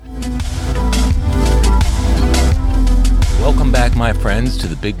my friends, to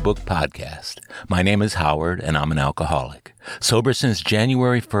the Big Book Podcast. My name is Howard, and I'm an alcoholic. Sober since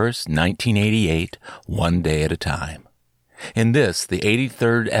January 1st, 1988, one day at a time. In this, the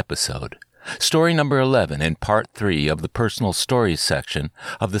 83rd episode, story number 11 in Part 3 of the Personal Stories section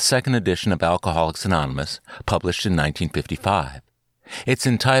of the second edition of Alcoholics Anonymous, published in 1955. It's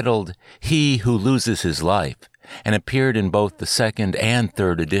entitled, He Who Loses His Life, and appeared in both the second and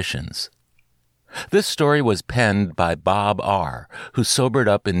third editions. This story was penned by Bob R., who sobered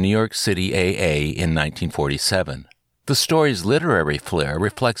up in New York City AA in 1947. The story's literary flair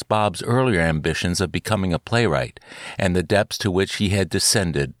reflects Bob's earlier ambitions of becoming a playwright and the depths to which he had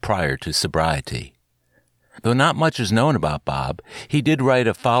descended prior to sobriety. Though not much is known about Bob, he did write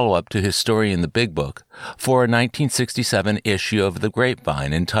a follow-up to his story in the Big Book for a 1967 issue of The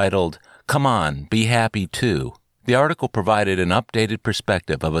Grapevine entitled, Come On, Be Happy Too. The article provided an updated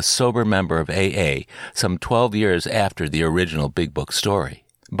perspective of a sober member of AA some 12 years after the original Big Book story.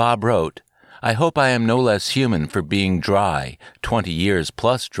 Bob wrote, I hope I am no less human for being dry, 20 years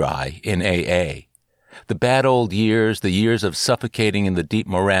plus dry, in AA. The bad old years, the years of suffocating in the deep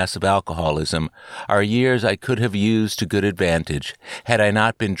morass of alcoholism, are years I could have used to good advantage had I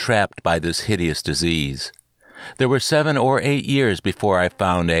not been trapped by this hideous disease. There were 7 or 8 years before I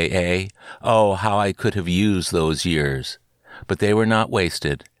found AA. Oh, how I could have used those years. But they were not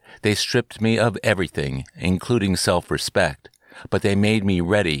wasted. They stripped me of everything, including self-respect, but they made me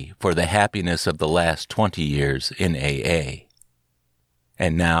ready for the happiness of the last 20 years in AA.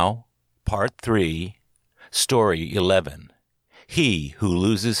 And now, Part 3, Story 11, He Who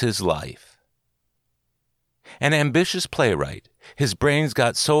Loses His Life. An ambitious playwright, his brains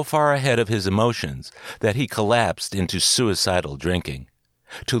got so far ahead of his emotions that he collapsed into suicidal drinking.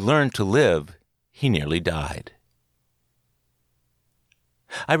 To learn to live, he nearly died.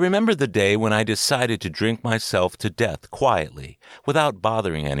 I remember the day when I decided to drink myself to death quietly, without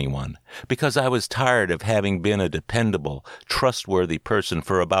bothering anyone, because I was tired of having been a dependable, trustworthy person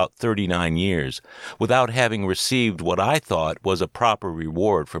for about 39 years, without having received what I thought was a proper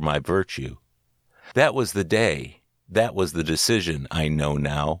reward for my virtue. That was the day. That was the decision, I know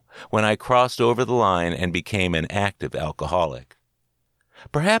now, when I crossed over the line and became an active alcoholic.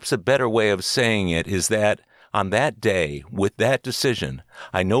 Perhaps a better way of saying it is that, on that day, with that decision,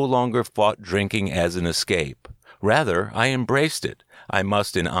 I no longer fought drinking as an escape. Rather, I embraced it, I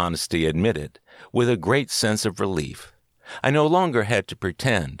must in honesty admit it, with a great sense of relief. I no longer had to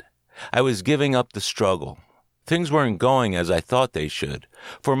pretend. I was giving up the struggle. Things weren't going as I thought they should,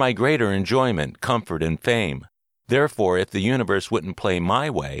 for my greater enjoyment, comfort, and fame. Therefore, if the universe wouldn't play my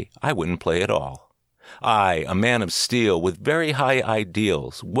way, I wouldn't play at all. I, a man of steel with very high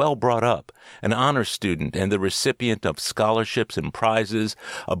ideals, well brought up, an honor student and the recipient of scholarships and prizes,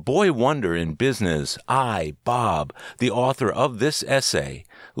 a boy wonder in business, I, Bob, the author of this essay,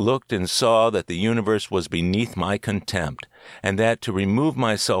 looked and saw that the universe was beneath my contempt, and that to remove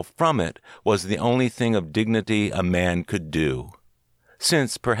myself from it was the only thing of dignity a man could do.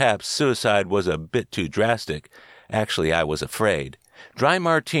 Since perhaps suicide was a bit too drastic, actually, I was afraid. Dry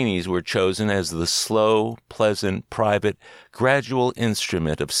martinis were chosen as the slow, pleasant, private, gradual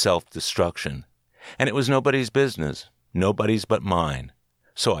instrument of self-destruction. And it was nobody's business, nobody's but mine.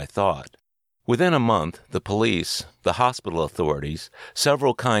 So I thought. Within a month, the police, the hospital authorities,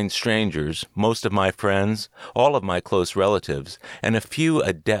 several kind strangers, most of my friends, all of my close relatives, and a few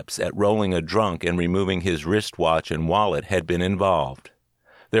adepts at rolling a drunk and removing his wristwatch and wallet had been involved.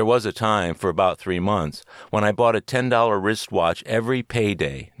 There was a time, for about 3 months, when I bought a $10 wristwatch every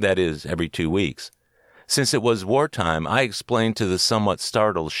payday, that is, every 2 weeks. Since it was wartime, I explained to the somewhat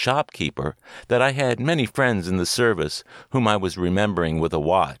startled shopkeeper that I had many friends in the service whom I was remembering with a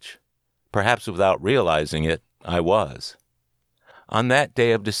watch. Perhaps without realizing it, I was. On that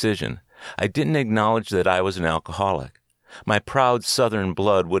day of decision, I didn't acknowledge that I was an alcoholic. My proud Southern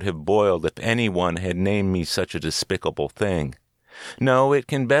blood would have boiled if anyone had named me such a despicable thing. No, it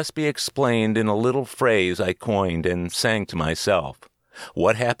can best be explained in a little phrase I coined and sang to myself.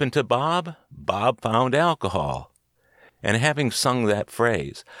 What happened to Bob? Bob found alcohol. And having sung that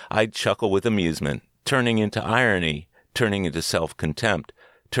phrase, I'd chuckle with amusement, turning into irony, turning into self-contempt,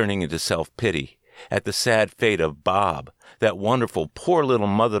 turning into self-pity, at the sad fate of Bob, that wonderful, poor little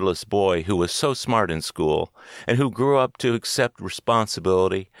motherless boy who was so smart in school, and who grew up to accept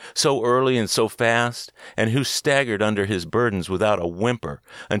responsibility so early and so fast, and who staggered under his burdens without a whimper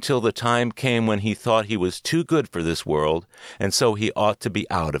until the time came when he thought he was too good for this world, and so he ought to be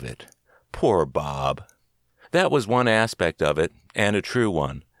out of it. Poor Bob. That was one aspect of it, and a true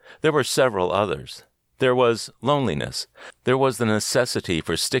one. There were several others. There was loneliness. There was the necessity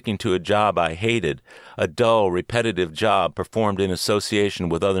for sticking to a job I hated, a dull, repetitive job performed in association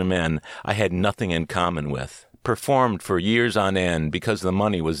with other men I had nothing in common with, performed for years on end because the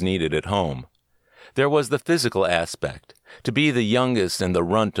money was needed at home. There was the physical aspect, to be the youngest and the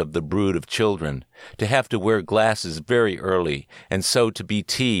runt of the brood of children, to have to wear glasses very early, and so to be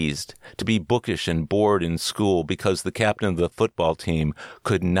teased, to be bookish and bored in school because the captain of the football team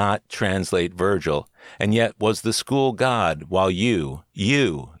could not translate Virgil, and yet was the school god, while you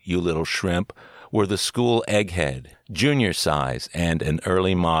little shrimp, were the school egghead, junior size, and an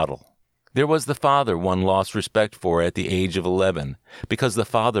early model. There was the father one lost respect for at the age of 11, because the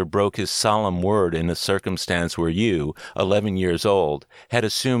father broke his solemn word in a circumstance where you, 11 years old, had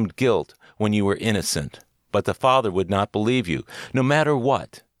assumed guilt when you were innocent. But the father would not believe you, no matter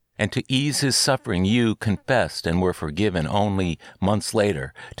what. And to ease his suffering, you confessed and were forgiven only months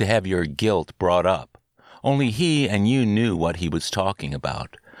later to have your guilt brought up. Only he and you knew what he was talking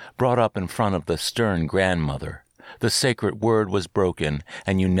about, brought up in front of the stern grandmother. The sacred word was broken,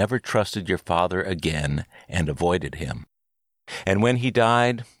 and you never trusted your father again and avoided him. And when he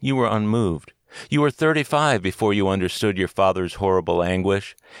died, you were unmoved. You were 35 before you understood your father's horrible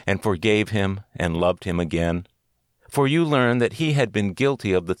anguish and forgave him and loved him again. For you learned that he had been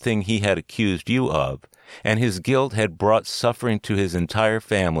guilty of the thing he had accused you of, and his guilt had brought suffering to his entire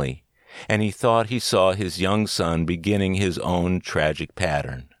family, and he thought he saw his young son beginning his own tragic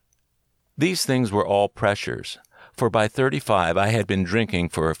pattern. These things were all pressures. For by 35 I had been drinking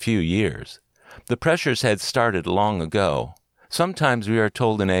for a few years. The pressures had started long ago. Sometimes we are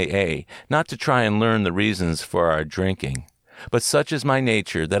told in AA not to try and learn the reasons for our drinking. But such is my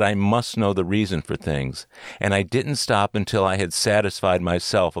nature that I must know the reason for things, and I didn't stop until I had satisfied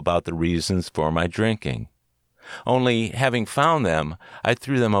myself about the reasons for my drinking. Only, having found them, I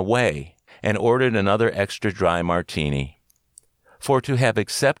threw them away and ordered another extra dry martini. For to have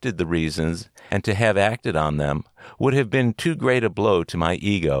accepted the reasons and to have acted on them would have been too great a blow to my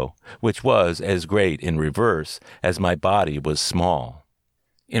ego, which was as great in reverse as my body was small.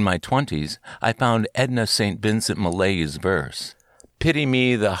 In my 20s, I found Edna St. Vincent Millay's verse, "Pity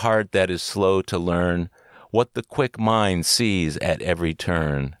me the heart that is slow to learn what the quick mind sees at every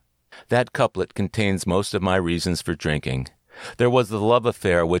turn." That couplet contains most of my reasons for drinking. There was the love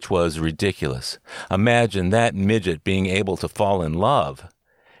affair, which was ridiculous. Imagine that midget being able to fall in love.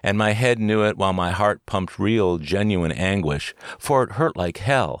 And my head knew it while my heart pumped real, genuine anguish, for it hurt like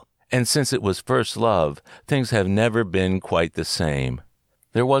hell. And since it was first love, things have never been quite the same.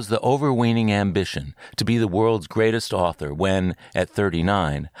 There was the overweening ambition to be the world's greatest author when, at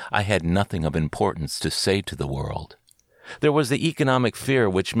 39, I had nothing of importance to say to the world. There was the economic fear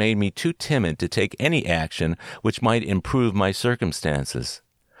which made me too timid to take any action which might improve my circumstances.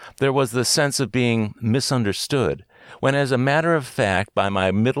 There was the sense of being misunderstood, when as a matter of fact, by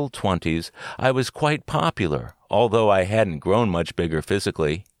my middle 20s, I was quite popular, although I hadn't grown much bigger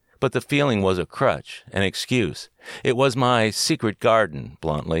physically. But the feeling was a crutch, an excuse. It was my secret garden,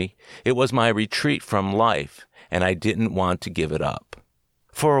 bluntly. It was my retreat from life, and I didn't want to give it up.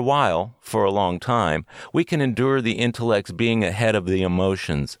 For a while, for a long time, we can endure the intellect's being ahead of the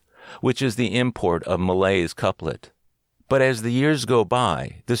emotions, which is the import of Millay's couplet. But as the years go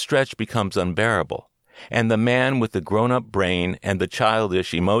by, the stretch becomes unbearable, and the man with the grown-up brain and the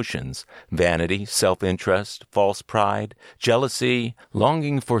childish emotions, vanity, self-interest, false pride, jealousy,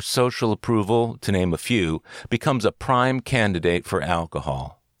 longing for social approval, to name a few, becomes a prime candidate for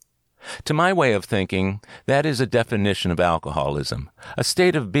alcohol. To my way of thinking, that is a definition of alcoholism, a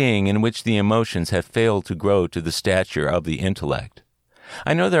state of being in which the emotions have failed to grow to the stature of the intellect.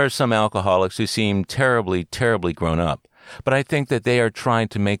 I know there are some alcoholics who seem terribly, terribly grown up, but I think that they are trying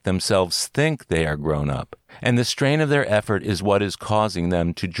to make themselves think they are grown up, and the strain of their effort is what is causing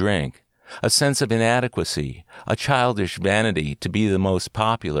them to drink. A sense of inadequacy, a childish vanity to be the most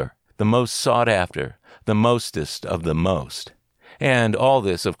popular, the most sought after, the mostest of the most. And all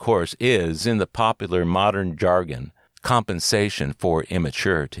this, of course, is, in the popular modern jargon, compensation for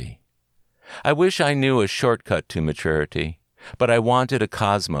immaturity. I wish I knew a shortcut to maturity, but I wanted a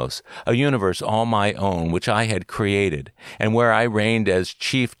cosmos, a universe all my own, which I had created, and where I reigned as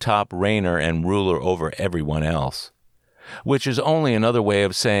chief top reigner and ruler over everyone else. Which is only another way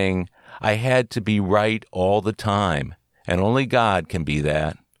of saying I had to be right all the time, and only God can be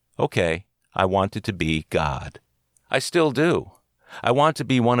that. Okay, I wanted to be God. I still do. I want to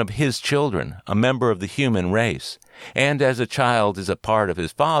be one of His children, a member of the human race. And as a child is a part of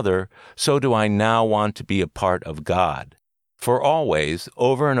his father, so do I now want to be a part of God. For always,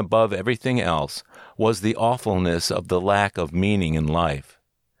 over and above everything else, was the awfulness of the lack of meaning in life.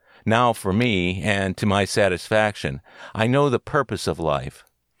 Now for me, and to my satisfaction, I know the purpose of life.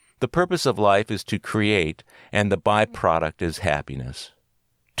 The purpose of life is to create, and the byproduct is happiness.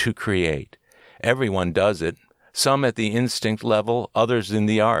 To create. Everyone does it, some at the instinct level, others in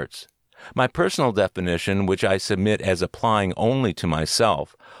the arts. My personal definition, which I submit as applying only to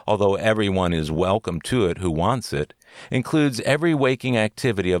myself, although everyone is welcome to it who wants it, includes every waking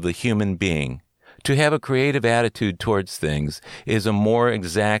activity of the human being. To have a creative attitude towards things is a more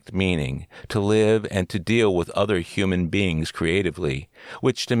exact meaning, to live and to deal with other human beings creatively,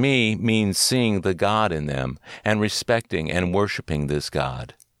 which to me means seeing the God in them and respecting and worshiping this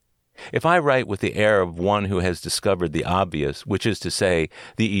God. If I write with the air of one who has discovered the obvious, which is to say,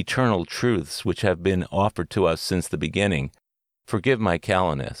 the eternal truths which have been offered to us since the beginning, forgive my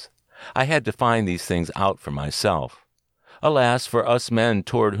callousness. I had to find these things out for myself. Alas, for us men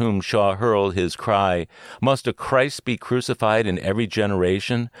toward whom Shaw hurled his cry, "Must a Christ be crucified in every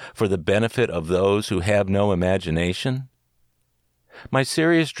generation for the benefit of those who have no imagination?" My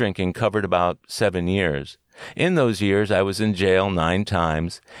serious drinking covered about 7 years. In those years I was in jail 9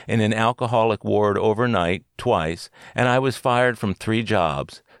 times, in an alcoholic ward overnight twice, and I was fired from 3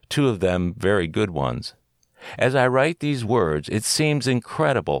 jobs, 2 of them very good ones. As I write these words, it seems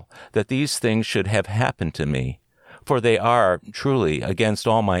incredible that these things should have happened to me, for they are, truly, against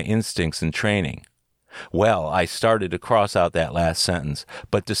all my instincts and training. Well, I started to cross out that last sentence,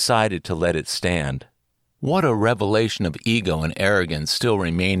 but decided to let it stand. What a revelation of ego and arrogance still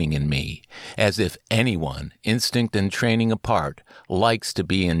remaining in me, as if anyone, instinct and training apart, likes to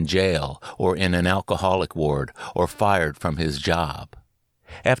be in jail or in an alcoholic ward or fired from his job.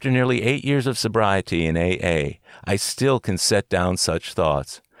 After nearly 8 years of sobriety in AA, I still can set down such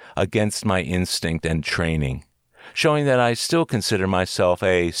thoughts, against my instinct and training, showing that I still consider myself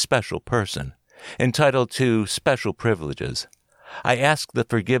a special person, entitled to special privileges. I ask the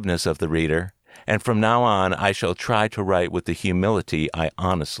forgiveness of the reader, and from now on I shall try to write with the humility I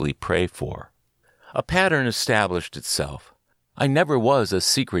honestly pray for. A pattern established itself. I never was a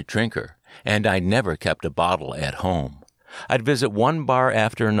secret drinker, and I never kept a bottle at home. I'd visit one bar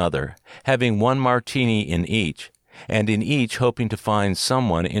after another, having 1 martini in each, and in each hoping to find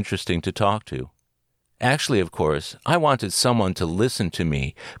someone interesting to talk to. Actually, of course, I wanted someone to listen to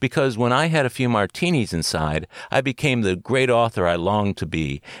me, because when I had a few martinis inside, I became the great author I longed to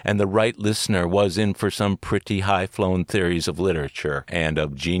be, and the right listener was in for some pretty high-flown theories of literature and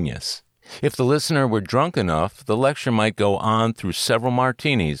of genius. If the listener were drunk enough, the lecture might go on through several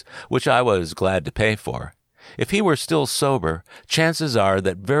martinis, which I was glad to pay for. If he were still sober, chances are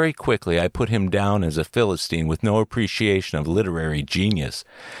that very quickly I put him down as a Philistine with no appreciation of literary genius,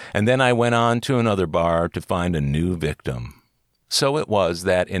 and then I went on to another bar to find a new victim. So it was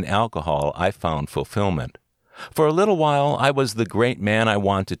that in alcohol I found fulfillment. For a little while I was the great man I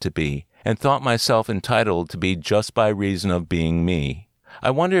wanted to be, and thought myself entitled to be just by reason of being me. I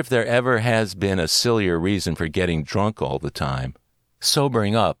wonder if there ever has been a sillier reason for getting drunk all the time.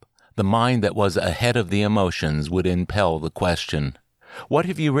 Sobering up, the mind that was ahead of the emotions would impel the question, "What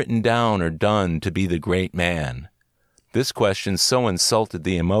have you written down or done to be the great man?" This question so insulted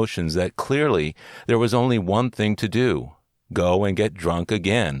the emotions that clearly there was only one thing to do: go and get drunk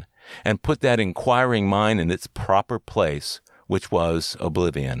again, and put that inquiring mind in its proper place, which was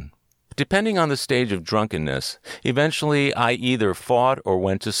oblivion. Depending on the stage of drunkenness, eventually I either fought or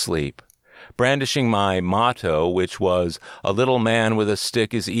went to sleep. Brandishing my motto, which was, "A little man with a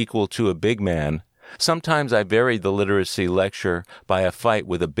stick is equal to a big man," sometimes I varied the literacy lecture by a fight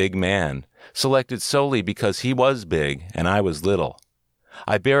with a big man, selected solely because he was big and I was little.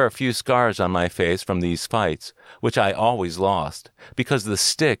 I bear a few scars on my face from these fights, which I always lost, because the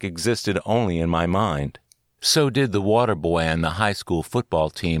stick existed only in my mind. So did the water boy on the high school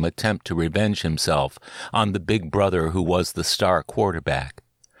football team attempt to revenge himself on the big brother who was the star quarterback.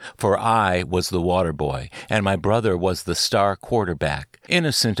 For I was the water boy, and my brother was the star quarterback,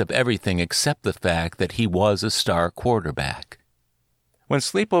 innocent of everything except the fact that he was a star quarterback. When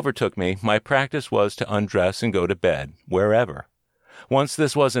sleep overtook me, my practice was to undress and go to bed, wherever. Once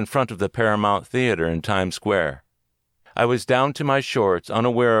this was in front of the Paramount Theater in Times Square. I was down to my shorts,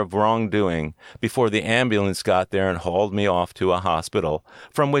 unaware of wrongdoing, before the ambulance got there and hauled me off to a hospital,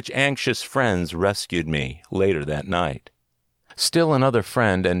 from which anxious friends rescued me later that night. Still another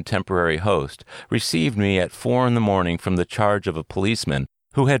friend and temporary host received me at 4 a.m. from the charge of a policeman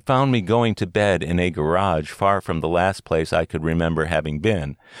who had found me going to bed in a garage far from the last place I could remember having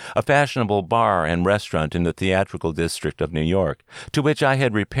been, a fashionable bar and restaurant in the theatrical district of New York, to which I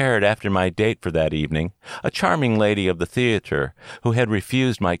had repaired after my date for that evening, a charming lady of the theater who had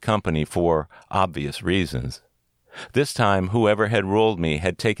refused my company for obvious reasons. This time, whoever had rolled me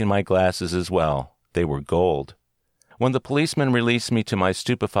had taken my glasses as well. They were gold. When the policeman released me to my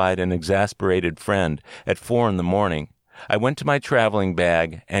stupefied and exasperated friend at 4 a.m, I went to my traveling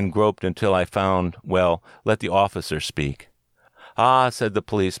bag and groped until I found, well, let the officer speak. "Ah," said the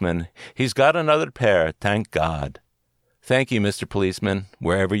policeman, "he's got another pair, thank God." "Thank you, Mr. Policeman,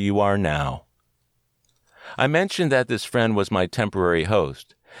 wherever you are now." I mentioned that this friend was my temporary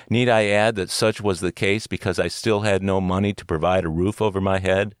host. Need I add that such was the case because I still had no money to provide a roof over my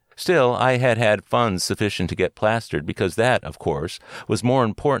head? Still, I had funds sufficient to get plastered because that, of course, was more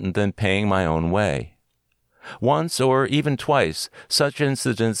important than paying my own way. Once, or even twice, such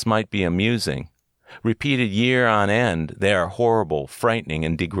incidents might be amusing. Repeated year on end, they are horrible, frightening,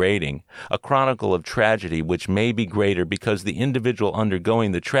 and degrading, a chronicle of tragedy which may be greater because the individual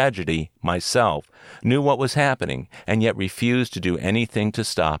undergoing the tragedy, myself, knew what was happening and yet refused to do anything to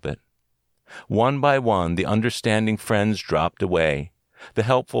stop it. One by one, the understanding friends dropped away. The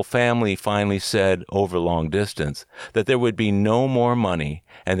helpful family finally said, over long distance, that there would be no more money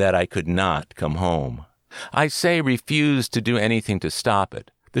and that I could not come home. I say refused to do anything to stop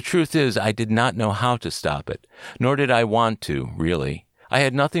it. The truth is, I did not know how to stop it, nor did I want to, really. I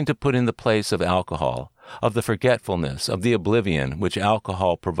had nothing to put in the place of alcohol, of the forgetfulness, of the oblivion which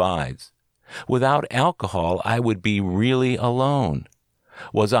alcohol provides. Without alcohol, I would be really alone.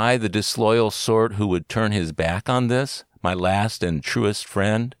 Was I the disloyal sort who would turn his back on this, my last and truest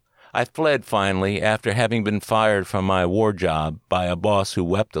friend? I fled finally after having been fired from my war job by a boss who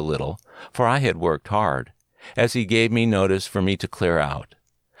wept a little, for I had worked hard, as he gave me notice for me to clear out.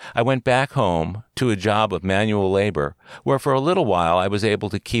 I went back home to a job of manual labor, where for a little while I was able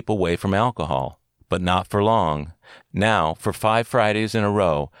to keep away from alcohol, but not for long. Now, for 5 Fridays in a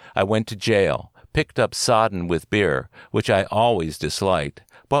row, I went to jail, picked up sodden with beer, which I always disliked,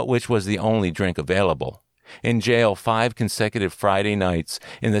 but which was the only drink available. In jail 5 consecutive Friday nights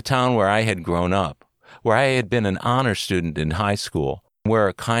in the town where I had grown up, where I had been an honor student in high school, where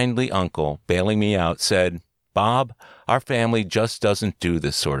a kindly uncle, bailing me out, said, "Bob, our family just doesn't do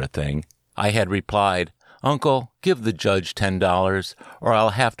this sort of thing." I had replied, "Uncle, give the judge $10, or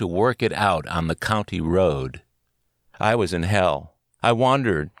I'll have to work it out on the county road." I was in hell. I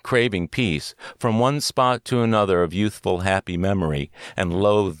wandered, craving peace, from one spot to another of youthful happy memory, and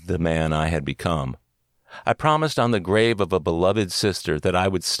loathed the man I had become. I promised on the grave of a beloved sister that I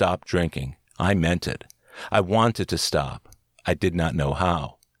would stop drinking. I meant it. I wanted to stop. I did not know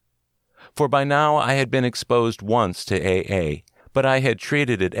how. For by now I had been exposed once to AA, but I had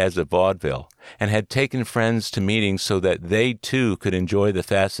treated it as a vaudeville, and had taken friends to meetings so that they too could enjoy the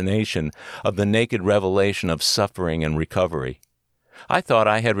fascination of the naked revelation of suffering and recovery. I thought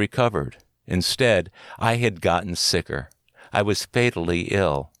I had recovered. Instead, I had gotten sicker. I was fatally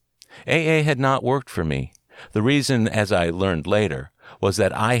ill. AA had not worked for me. The reason, as I learned later, was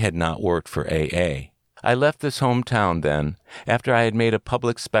that I had not worked for AA. I left this hometown then, after I had made a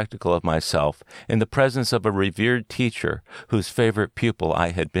public spectacle of myself in the presence of a revered teacher whose favorite pupil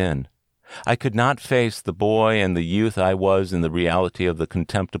I had been. I could not face the boy and the youth I was in the reality of the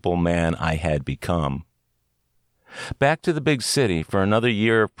contemptible man I had become. Back to the big city for another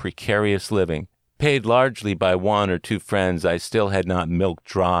year of precarious living, paid largely by 1 or 2 friends I still had not milked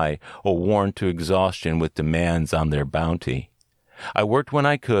dry or worn to exhaustion with demands on their bounty. I worked when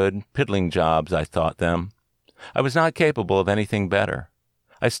I could, piddling jobs I thought them. I was not capable of anything better.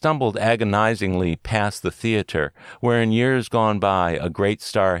 I stumbled agonizingly past the theater where in years gone by a great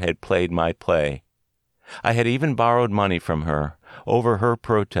star had played my play. I had even borrowed money from her, over her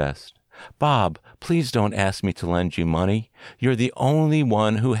protest. "Bob, please don't ask me to lend you money. You're the only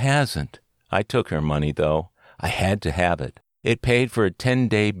one who hasn't." I took her money, though. I had to have it. It paid for a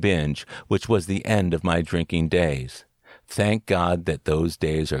 10-day binge, which was the end of my drinking days. Thank God that those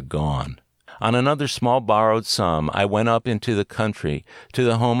days are gone. On another small borrowed sum, I went up into the country to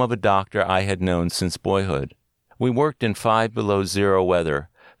the home of a doctor I had known since boyhood. We worked in 5 below zero weather,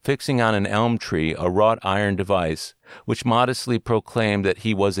 fixing on an elm tree a wrought iron device, which modestly proclaimed that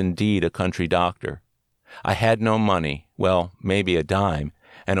he was indeed a country doctor. I had no money, well, maybe a dime,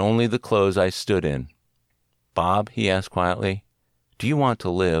 and only the clothes I stood in. "Bob," he asked quietly, "do you want to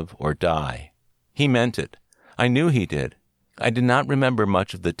live or die?" He meant it. I knew he did. I did not remember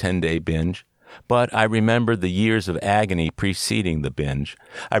much of the 10-day binge, but I remembered the years of agony preceding the binge.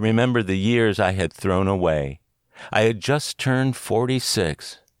 I remembered the years I had thrown away. I had just turned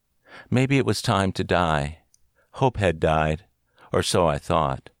 46. Maybe it was time to die. Hope had died, or so I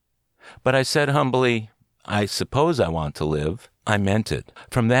thought. But I said humbly, "I suppose I want to live." I meant it.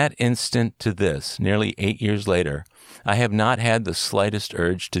 From that instant to this, nearly 8 years later, I have not had the slightest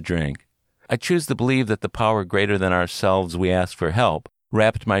urge to drink. I choose to believe that the power greater than ourselves we ask for help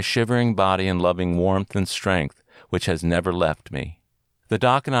wrapped my shivering body in loving warmth and strength, which has never left me. The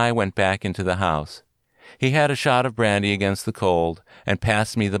doc and I went back into the house. He had a shot of brandy against the cold and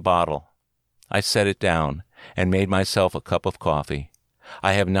passed me the bottle. I set it down and made myself a cup of coffee.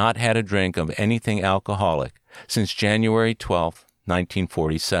 I have not had a drink of anything alcoholic since January 12,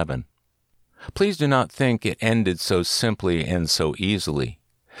 1947. Please do not think it ended so simply and so easily.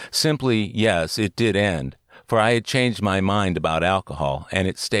 Simply, yes, it did end, for I had changed my mind about alcohol, and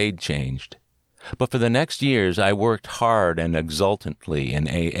it stayed changed. But for the next years I worked hard and exultantly in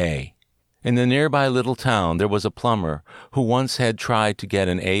AA. In the nearby little town there was a plumber who once had tried to get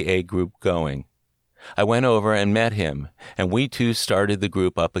an AA group going. I went over and met him, and we two started the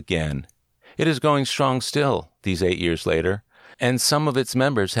group up again. It is going strong still, these 8 years later, and some of its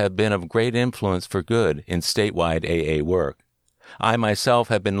members have been of great influence for good in statewide AA work. I myself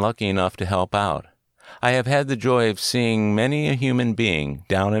have been lucky enough to help out. I have had the joy of seeing many a human being,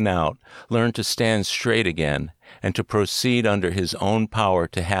 down and out, learn to stand straight again and to proceed under his own power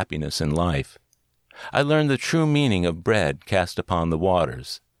to happiness in life. I learned the true meaning of bread cast upon the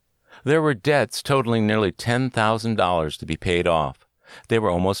waters. There were debts totaling nearly $10,000 to be paid off. They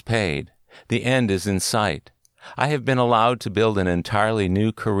were almost paid. The end is in sight. I have been allowed to build an entirely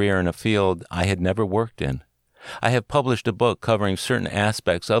new career in a field I had never worked in. I have published a book covering certain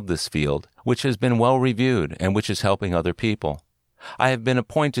aspects of this field, which has been well reviewed and which is helping other people. I have been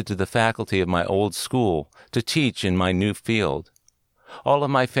appointed to the faculty of my old school to teach in my new field. All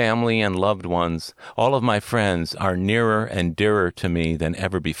of my family and loved ones, all of my friends are nearer and dearer to me than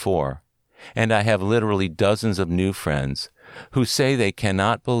ever before, and I have literally dozens of new friends who say they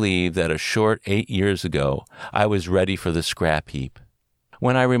cannot believe that a short 8 years ago I was ready for the scrap heap.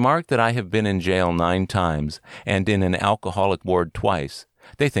 When I remark that I have been in jail 9 times and in an alcoholic ward twice,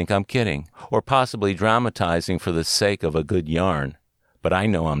 they think I'm kidding, or possibly dramatizing for the sake of a good yarn. But I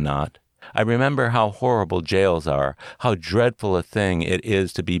know I'm not. I remember how horrible jails are, how dreadful a thing it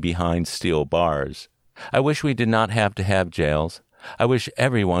is to be behind steel bars. I wish we did not have to have jails. I wish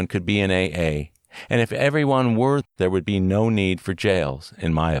everyone could be in AA. And if everyone were, there would be no need for jails,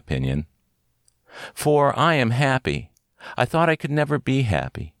 in my opinion. For I am happy. I thought I could never be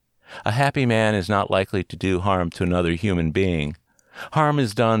happy. A happy man is not likely to do harm to another human being. Harm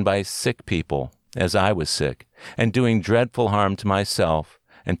is done by sick people, as I was sick, and doing dreadful harm to myself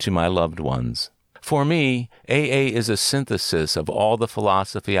and to my loved ones. For me, AA is a synthesis of all the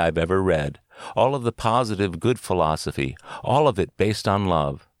philosophy I've ever read, all of the positive good philosophy, all of it based on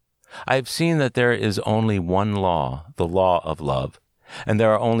love. I've seen that there is only one law, the law of love, and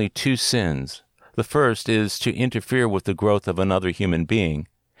there are only 2 sins. The first is to interfere with the growth of another human being,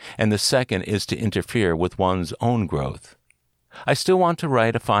 and the second is to interfere with one's own growth. I still want to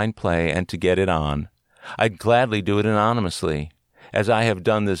write a fine play and to get it on. I'd gladly do it anonymously, as I have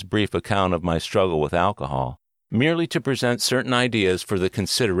done this brief account of my struggle with alcohol, merely to present certain ideas for the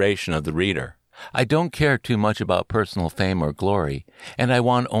consideration of the reader. I don't care too much about personal fame or glory, and I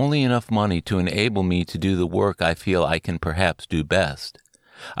want only enough money to enable me to do the work I feel I can perhaps do best.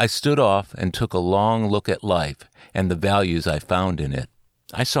 I stood off and took a long look at life and the values I found in it.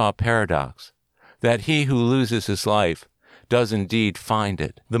 I saw a paradox, that he who loses his life does indeed find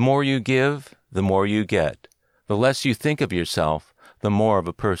it. The more you give, the more you get. The less you think of yourself, the more of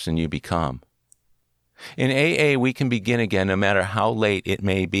a person you become. In AA, we can begin again no matter how late it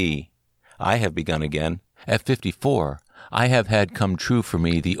may be. I have begun again. At 54, I have had come true for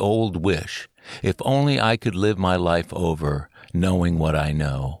me the old wish, if only I could live my life over, knowing what I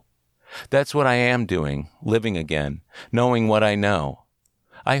know. That's what I am doing, living again, knowing what I know.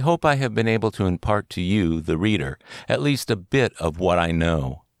 I hope I have been able to impart to you, the reader, at least a bit of what I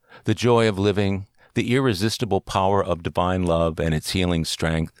know. The joy of living, the irresistible power of divine love and its healing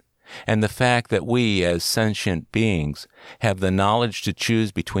strength, and the fact that we, as sentient beings, have the knowledge to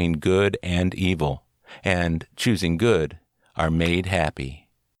choose between good and evil, and, choosing good, are made happy.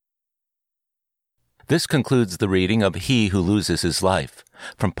 This concludes the reading of He Who Loses His Life,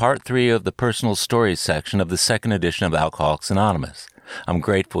 from Part 3 of the Personal Stories section of the 2nd edition of Alcoholics Anonymous. I'm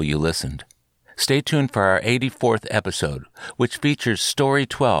grateful you listened. Stay tuned for our 84th episode, which features Story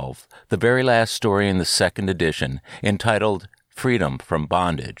 12, the very last story in the 2nd edition, entitled Freedom from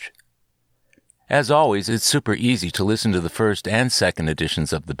Bondage. As always, it's super easy to listen to the 1st and 2nd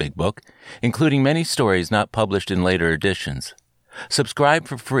editions of the Big Book, including many stories not published in later editions. Subscribe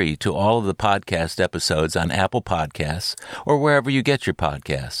for free to all of the podcast episodes on Apple Podcasts or wherever you get your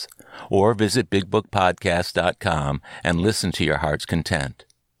podcasts, or visit BigBookPodcast.com and listen to your heart's content.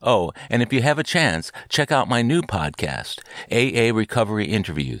 Oh, and if you have a chance, check out my new podcast, AA Recovery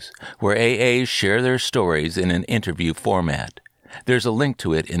Interviews, where AAs share their stories in an interview format. There's a link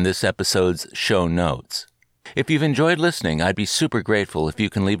to it in this episode's show notes. If you've enjoyed listening, I'd be super grateful if you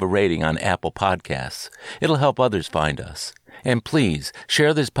can leave a rating on Apple Podcasts. It'll help others find us. And please,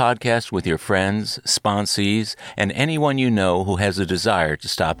 share this podcast with your friends, sponsees, and anyone you know who has a desire to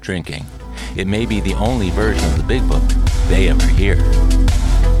stop drinking. It may be the only version of the Big Book they ever hear.